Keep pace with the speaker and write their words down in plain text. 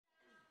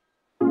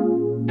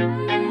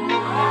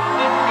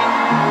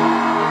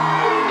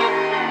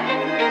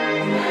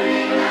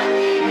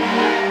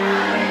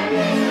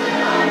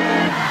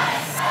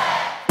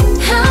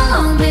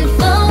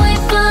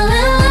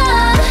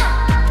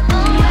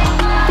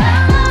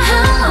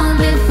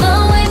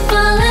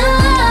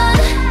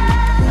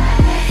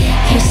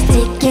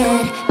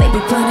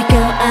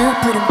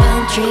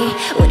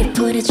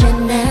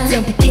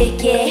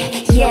pick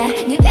it, yeah.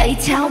 누가 이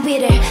town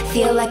with her.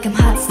 Feel like I'm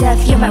hot stuff,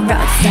 you're my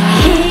rock star.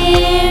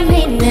 Hear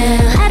me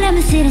now.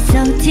 바람은 스린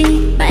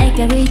성티,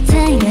 말가리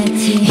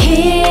타이너티.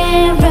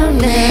 Here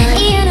now.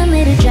 이유는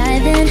미를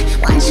driving,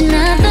 want you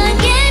not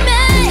forget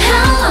me.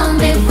 How long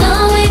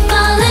before we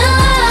fall in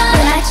love?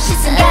 내 마주친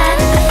순간,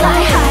 I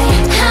fly high.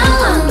 How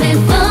long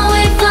before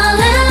we fall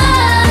in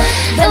love?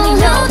 Let me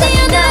know that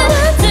you know.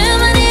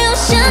 둘만의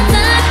ocean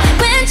dark.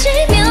 왠지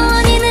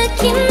묘한 이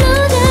느낌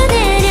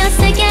녹아내려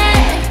세게,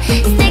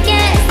 세게,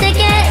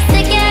 세게,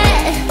 세게.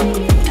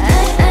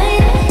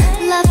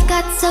 Love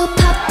got so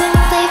poppin'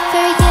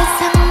 flavor,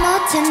 예상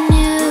못한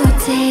new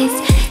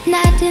taste.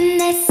 나른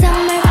내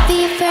summer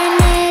fever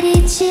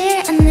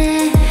내리질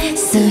않네.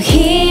 So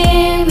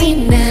hear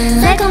me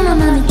now. 달콤한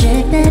맘이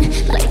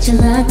drippin' like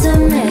gelato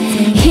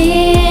melting.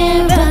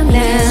 Here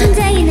now.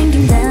 심장이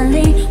남긴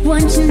darling,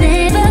 won't you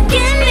never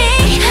get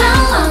me? How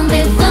long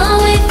before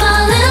we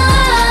fall in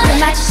love? 내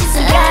마주친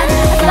순간, I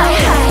fly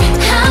high.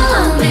 How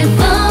long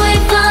before we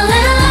fall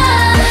in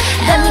love?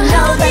 Let me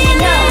know, let me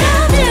know.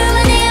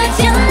 둘만의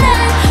ocean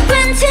dark.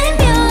 왠지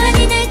묘한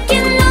이 느낌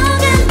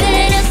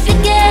녹아내려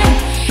세게,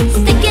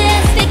 세게,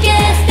 세게,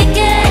 세게.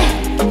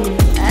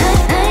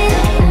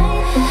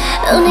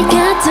 오늘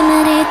같은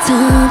날이 될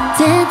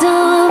때도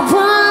I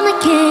wanna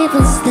keep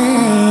on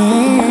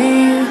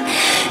staying.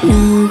 No,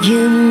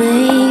 you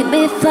made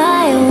me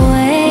fly away.